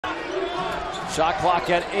Shot clock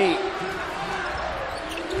at 8.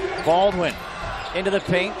 Baldwin into the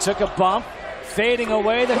paint, took a bump, fading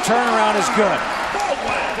away. The turnaround is good.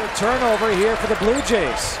 The turnover here for the Blue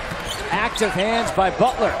Jays. Active hands by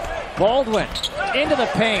Butler. Baldwin into the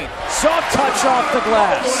paint, soft touch off the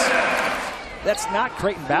glass. That's not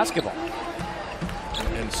Creighton basketball.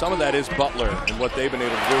 And some of that is Butler, and what they've been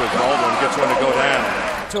able to do is Baldwin gets one to go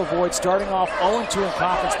down. To avoid starting off 0-2 in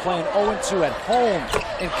conference play and 0-2 at home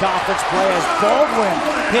in conference play as Baldwin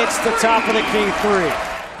hits the top of the key three.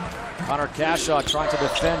 Connor Cashaw trying to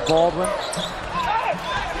defend Baldwin.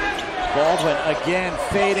 Baldwin again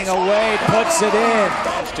fading away, puts it in.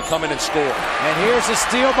 To come in and score. And here's a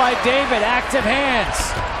steal by David, active hands.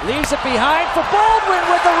 Leaves it behind for Baldwin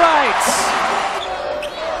with the rights.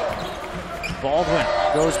 Baldwin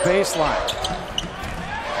goes baseline.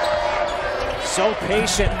 So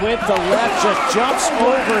patient with the left, just jumps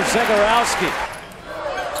over Zegorowski.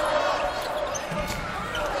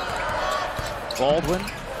 Baldwin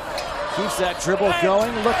keeps that dribble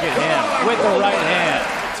going. Look at him with the right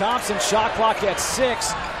hand. Thompson shot clock at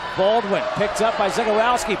 6. Baldwin picked up by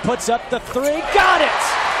Zegorowski, puts up the 3, got it!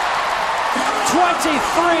 23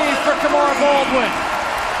 for Kamar Baldwin.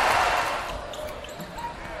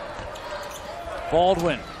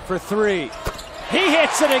 Baldwin for 3. He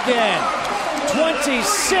hits it again.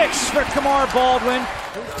 26 for Kamar Baldwin.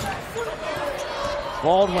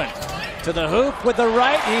 Baldwin to the hoop with the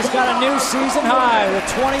right. He's got a new season high with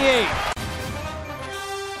 28.